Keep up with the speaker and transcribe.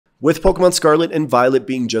With Pokemon Scarlet and Violet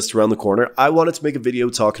being just around the corner, I wanted to make a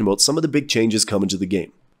video talking about some of the big changes coming to the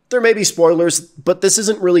game. There may be spoilers, but this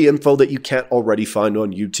isn't really info that you can't already find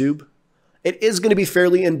on YouTube. It is going to be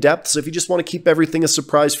fairly in-depth, so if you just want to keep everything a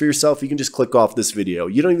surprise for yourself, you can just click off this video.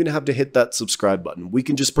 You don't even have to hit that subscribe button. We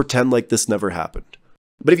can just pretend like this never happened.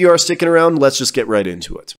 But if you are sticking around, let's just get right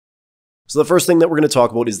into it. So the first thing that we're going to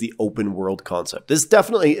talk about is the open world concept. This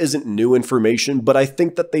definitely isn't new information, but I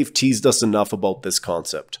think that they've teased us enough about this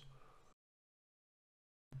concept.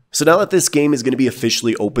 So now that this game is going to be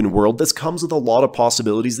officially open world, this comes with a lot of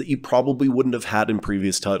possibilities that you probably wouldn't have had in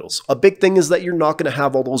previous titles. A big thing is that you're not going to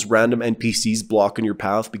have all those random NPCs blocking your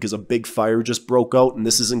path because a big fire just broke out and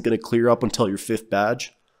this isn't going to clear up until your 5th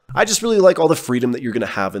badge. I just really like all the freedom that you're going to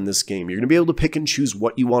have in this game. You're going to be able to pick and choose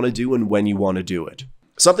what you want to do and when you want to do it.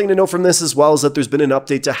 Something to note from this as well is that there's been an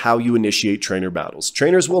update to how you initiate trainer battles.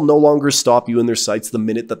 Trainers will no longer stop you in their sights the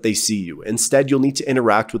minute that they see you. Instead, you'll need to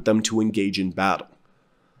interact with them to engage in battle.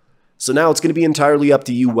 So now it's going to be entirely up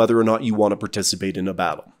to you whether or not you want to participate in a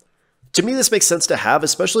battle. To me, this makes sense to have,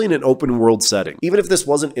 especially in an open world setting. Even if this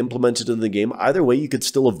wasn't implemented in the game, either way you could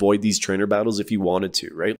still avoid these trainer battles if you wanted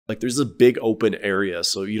to, right? Like there's a big open area,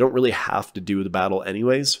 so you don't really have to do the battle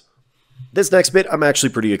anyways. This next bit I'm actually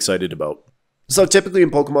pretty excited about. So typically in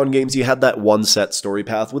Pokemon games, you had that one set story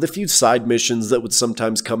path with a few side missions that would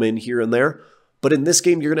sometimes come in here and there. But in this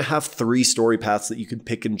game, you're going to have 3 story paths that you can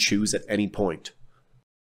pick and choose at any point.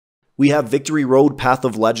 We have Victory Road, Path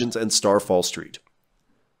of Legends, and Starfall Street.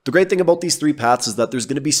 The great thing about these 3 paths is that there's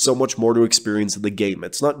going to be so much more to experience in the game.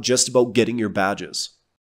 It's not just about getting your badges.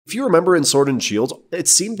 If you remember in Sword and Shield, it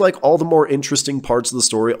seemed like all the more interesting parts of the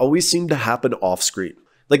story always seemed to happen off-screen.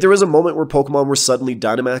 Like there was a moment where Pokemon were suddenly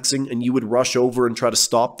Dynamaxing and you would rush over and try to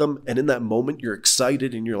stop them, and in that moment you're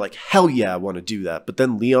excited and you're like, hell yeah, I want to do that. But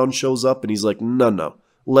then Leon shows up and he's like, no,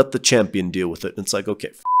 let the champion deal with it. And it's like, okay,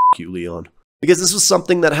 f*** you, Leon. Because this was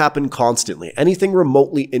something that happened constantly. Anything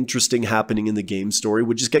remotely interesting happening in the game story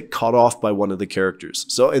would just get cut off by one of the characters.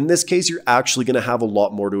 So in this case, you're actually going to have a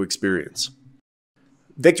lot more to experience.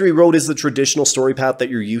 Victory Road is the traditional story path that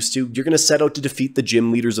you're used to. You're going to set out to defeat the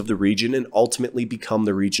gym leaders of the region and ultimately become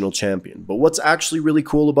the regional champion. But what's actually really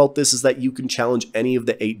cool about this is that you can challenge any of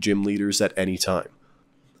the 8 gym leaders at any time.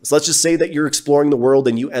 So let's just say that you're exploring the world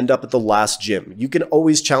and you end up at the last gym. You can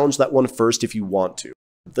always challenge that one first if you want to.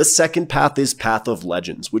 The second path is Path of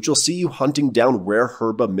Legends, which will see you hunting down rare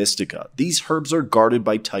Herba Mystica. These herbs are guarded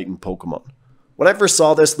by Titan Pokemon. When I first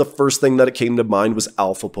saw this, the first thing that came to mind was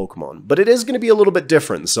Alpha Pokemon, but it is going to be a little bit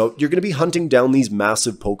different. So you're going to be hunting down these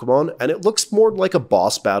massive Pokemon, and it looks more like a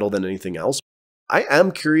boss battle than anything else. I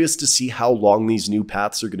am curious to see how long these new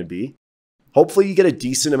paths are going to be. Hopefully you get a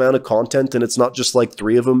decent amount of content and it's not just like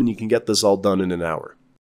 3 of them and you can get this all done in an hour.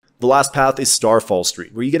 The last path is Starfall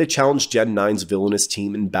Street, where you get to challenge Gen 9's villainous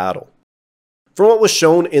team in battle. From what was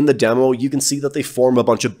shown in the demo, you can see that they form a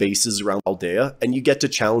bunch of bases around Aldea, and you get to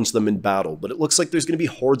challenge them in battle, but it looks like there's going to be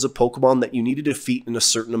hordes of Pokemon that you need to defeat in a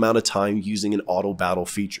certain amount of time using an auto battle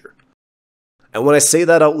feature. And when I say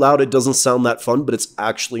that out loud, it doesn't sound that fun, but it's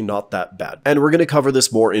actually not that bad. And we're going to cover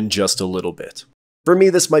this more in just a little bit. For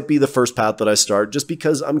me, this might be the first path that I start, just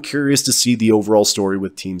because I'm curious to see the overall story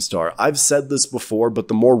with Team Star. I've said this before, but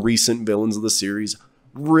the more recent villains of the series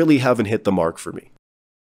really haven't hit the mark for me.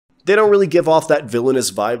 They don't really give off that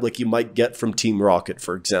villainous vibe like you might get from Team Rocket,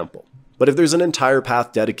 for example. But if there's an entire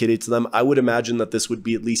path dedicated to them, I would imagine that this would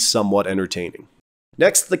be at least somewhat entertaining.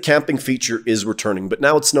 Next, the camping feature is returning, but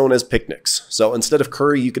now it's known as picnics. So instead of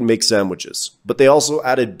curry, you can make sandwiches. But they also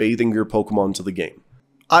added bathing your Pokemon to the game.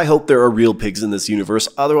 I hope there are real pigs in this universe,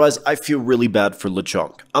 otherwise I feel really bad for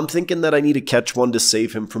Lechonk. I'm thinking that I need to catch one to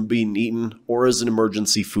save him from being eaten, or as an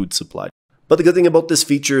emergency food supply. But the good thing about this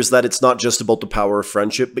feature is that it's not just about the power of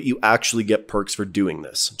friendship, but you actually get perks for doing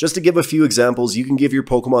this. Just to give a few examples, you can give your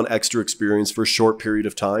Pokemon extra experience for a short period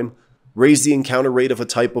of time, raise the encounter rate of a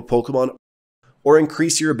type of Pokemon, or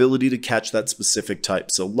increase your ability to catch that specific type.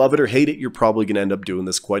 So love it or hate it, you're probably going to end up doing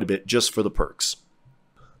this quite a bit just for the perks.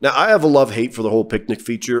 Now, I have a love-hate for the whole picnic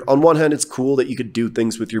feature. On one hand, it's cool that you could do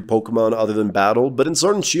things with your Pokemon other than battle, but in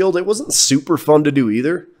Sword and Shield, it wasn't super fun to do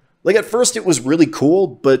either. Like, at first it was really cool,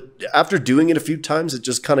 but after doing it a few times, it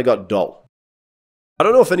just kind of got dull. I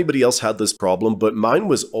don't know if anybody else had this problem, but mine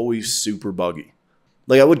was always super buggy.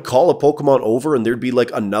 Like, I would call a Pokemon over, and there'd be, like,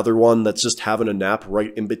 another one that's just having a nap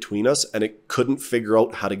right in between us, and it couldn't figure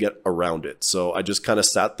out how to get around it. So I just kind of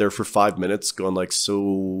sat there for 5 minutes going like,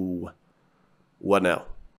 so what now?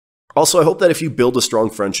 Also, I hope that if you build a strong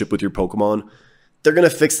friendship with your Pokemon, they're going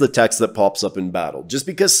to fix the text that pops up in battle, just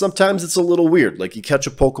because sometimes it's a little weird. Like you catch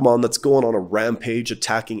a Pokemon that's going on a rampage,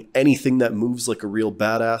 attacking anything that moves like a real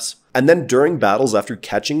badass. And then during battles after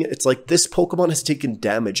catching it, it's like this Pokemon has taken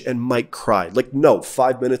damage and might cry. Like no,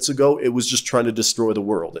 5 minutes ago, it was just trying to destroy the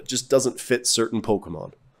world. It just doesn't fit certain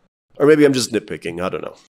Pokemon. Or maybe I'm just nitpicking, I don't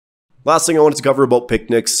know. Last thing I wanted to cover about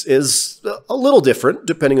picnics is a little different,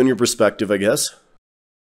 depending on your perspective, I guess.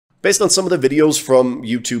 Based on some of the videos from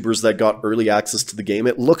YouTubers that got early access to the game,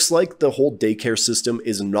 it looks like the whole daycare system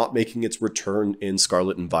is not making its return in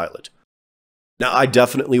Scarlet and Violet. Now, I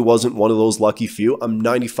definitely wasn't one of those lucky few. I'm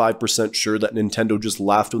 95% sure that Nintendo just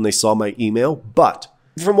laughed when they saw my email, but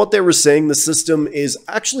from what they were saying, the system is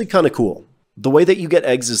actually kind of cool. The way that you get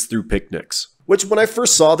eggs is through picnics. Which, when I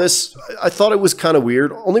first saw this, I thought it was kind of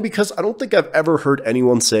weird, only because I don't think I've ever heard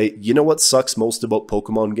anyone say, you know what sucks most about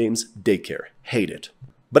Pokemon games? Daycare. Hate it.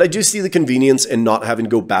 But I do see the convenience in not having to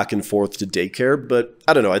go back and forth to daycare, but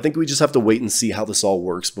I don't know, I think we just have to wait and see how this all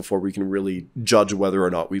works before we can really judge whether or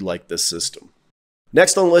not we like this system.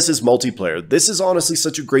 Next on the list is multiplayer. This is honestly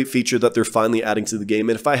such a great feature that they're finally adding to the game,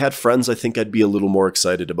 and if I had friends, I think I'd be a little more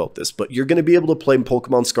excited about this, but you're going to be able to play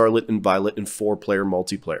Pokemon Scarlet and Violet in 4-player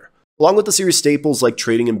multiplayer. Along with the series staples like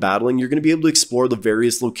trading and battling, you're going to be able to explore the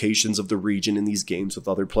various locations of the region in these games with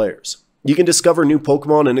other players. You can discover new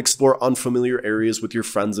Pokemon and explore unfamiliar areas with your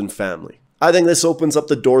friends and family. I think this opens up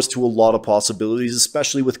the doors to a lot of possibilities,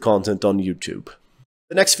 especially with content on YouTube.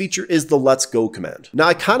 The next feature is the Let's Go command. Now,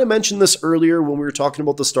 I kind of mentioned this earlier when we were talking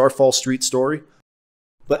about the Starfall Street story,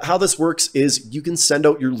 but how this works is you can send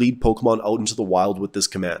out your lead Pokemon out into the wild with this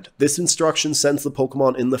command. This instruction sends the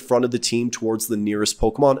Pokemon in the front of the team towards the nearest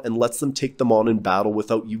Pokemon and lets them take them on in battle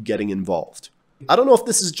without you getting involved. I don't know if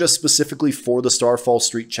this is just specifically for the Starfall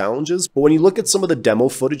Street challenges, but when you look at some of the demo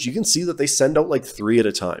footage, you can see that they send out like 3 at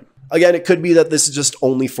a time. Again, it could be that this is just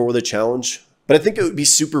only for the challenge, but I think it would be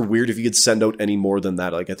super weird if you could send out any more than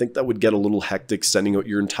that. Like, I think that would get a little hectic sending out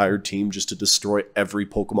your entire team just to destroy every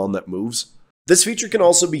Pokemon that moves. This feature can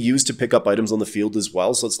also be used to pick up items on the field as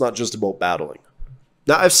well, so it's not just about battling.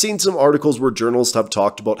 Now, I've seen some articles where journalists have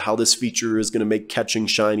talked about how this feature is going to make catching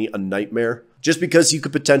shiny a nightmare, just because you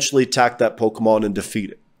could potentially attack that Pokemon and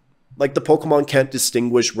defeat it. Like, the Pokemon can't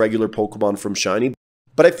distinguish regular Pokemon from shiny,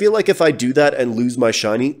 but I feel like if I do that and lose my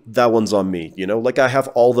shiny, that one's on me, you know? Like, I have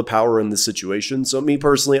all the power in this situation, so me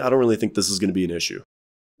personally, I don't really think this is going to be an issue.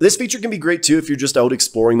 This feature can be great too if you're just out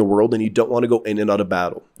exploring the world and you don't want to go in and out of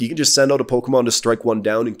battle. You can just send out a Pokemon to strike one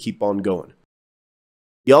down and keep on going.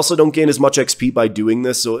 You also don't gain as much XP by doing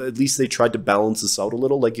this, so at least they tried to balance this out a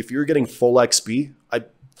little. Like, if you're getting full XP, I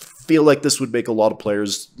feel like this would make a lot of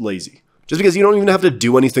players lazy. Just because you don't even have to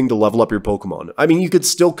do anything to level up your Pokemon. I mean, you could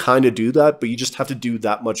still kind of do that, but you just have to do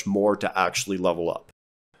that much more to actually level up.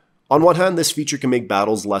 On one hand, this feature can make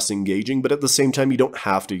battles less engaging, but at the same time, you don't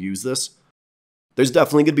have to use this. There's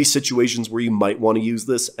definitely going to be situations where you might want to use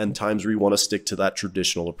this, and times where you want to stick to that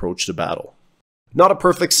traditional approach to battle. Not a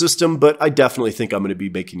perfect system, but I definitely think I'm going to be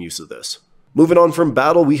making use of this. Moving on from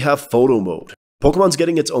battle, we have photo mode. Pokemon's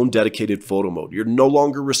getting its own dedicated photo mode. You're no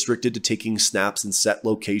longer restricted to taking snaps in set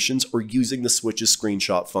locations or using the Switch's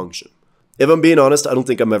screenshot function. If I'm being honest, I don't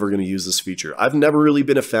think I'm ever going to use this feature. I've never really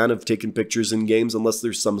been a fan of taking pictures in games unless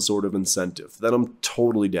there's some sort of incentive. Then I'm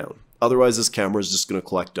totally down. Otherwise, this camera is just going to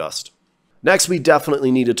collect dust. Next, we definitely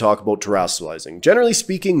need to talk about terrestrializing. Generally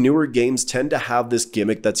speaking, newer games tend to have this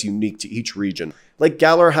gimmick that's unique to each region. Like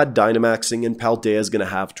Galar had Dynamaxing and Paldea is going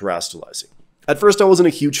to have terrestrializing. At first, I wasn't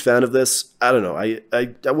a huge fan of this. I don't know,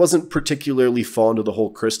 I wasn't particularly fond of the whole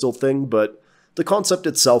crystal thing, but the concept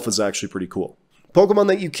itself is actually pretty cool. Pokemon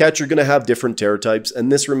that you catch are going to have different Terra types,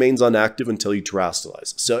 and this remains inactive until you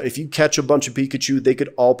terrestrialize. So if you catch a bunch of Pikachu, they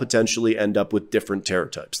could all potentially end up with different Terra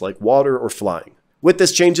types, like water or flying. With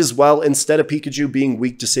this change as well, instead of Pikachu being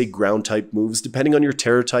weak to, say, ground-type moves, depending on your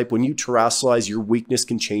Terra type, when you terrestrialize, your weakness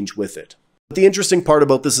can change with it. But the interesting part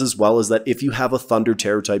about this as well is that if you have a Thunder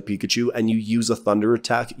Terra type Pikachu and you use a Thunder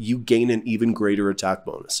attack, you gain an even greater attack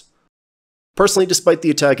bonus. Personally, despite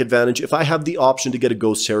the attack advantage, if I have the option to get a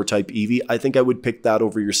Ghost Terra type Eevee, I think I would pick that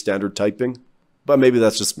over your standard typing, but maybe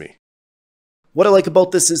that's just me. What I like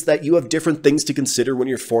about this is that you have different things to consider when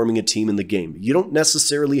you're forming a team in the game. You don't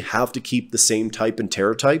necessarily have to keep the same type and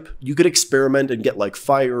Terra type. You could experiment and get like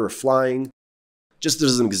fire or flying, just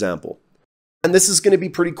as an example. And this is going to be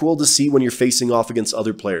pretty cool to see when you're facing off against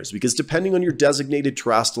other players, because depending on your designated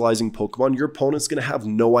terrestrializing Pokemon, your opponent's going to have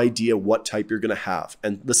no idea what type you're going to have,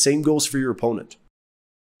 and the same goes for your opponent.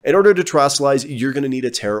 In order to terrestrialize, you're going to need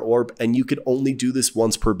a Terra Orb, and you could only do this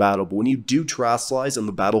once per battle, but when you do terrestrialize and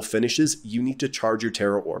the battle finishes, you need to charge your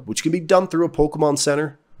Terra Orb, which can be done through a Pokemon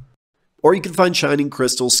Center. or you can find shining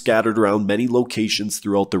crystals scattered around many locations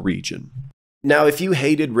throughout the region. Now, if you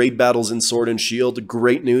hated raid battles in Sword and Shield,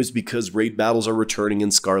 great news because raid battles are returning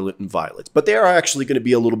in Scarlet and Violet, but they are actually going to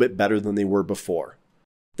be a little bit better than they were before.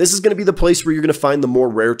 This is going to be the place where you're going to find the more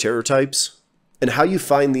rare terror types, and how you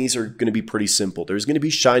find these are going to be pretty simple. There's going to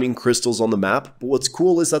be shining crystals on the map, but what's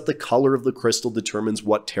cool is that the color of the crystal determines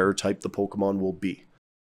what terror type the Pokemon will be.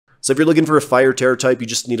 So if you're looking for a fire terror type, you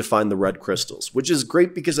just need to find the red crystals, which is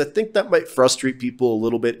great because I think that might frustrate people a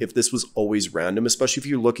little bit if this was always random, especially if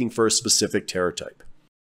you're looking for a specific terror type.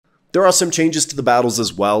 There are some changes to the battles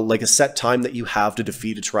as well, like a set time that you have to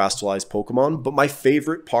defeat a terrestrialized Pokemon, but my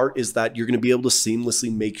favorite part is that you're going to be able to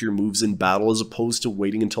seamlessly make your moves in battle as opposed to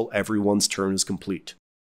waiting until everyone's turn is complete.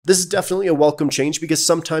 This is definitely a welcome change because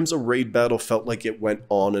sometimes a raid battle felt like it went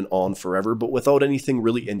on and on forever, but without anything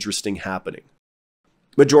really interesting happening.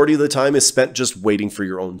 Majority of the time is spent just waiting for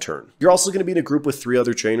your own turn. You're also going to be in a group with 3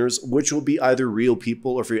 other trainers, which will be either real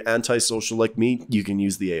people or if you're antisocial like me, you can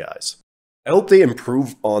use the AIs. I hope they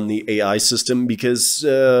improve on the AI system because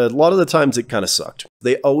a lot of the times it kind of sucked.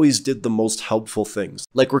 They always did the most helpful things,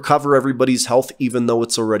 like recover everybody's health even though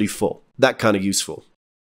it's already full. That kind of useful.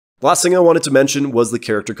 Last thing I wanted to mention was the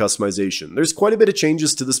character customization. There's quite a bit of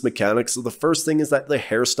changes to this mechanic, so the first thing is that the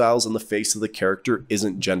hairstyles and the face of the character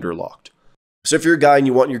isn't gender locked. So if you're a guy and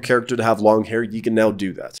you want your character to have long hair, you can now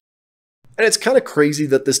do that. And it's kind of crazy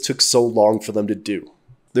that this took so long for them to do.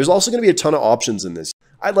 There's also going to be a ton of options in this.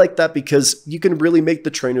 I like that because you can really make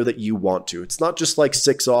the trainer that you want to. It's not just like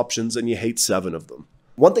 6 options and you hate 7 of them.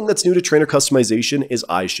 One thing that's new to trainer customization is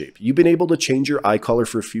eye shape. You've been able to change your eye color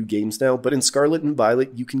for a few games now, but in Scarlet and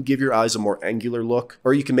Violet, you can give your eyes a more angular look,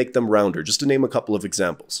 or you can make them rounder, just to name a couple of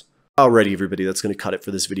examples. Alrighty everybody, that's going to cut it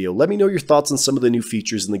for this video. Let me know your thoughts on some of the new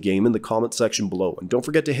features in the game in the comment section below, and don't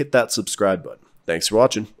forget to hit that subscribe button. Thanks for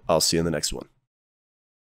watching, I'll see you in the next one.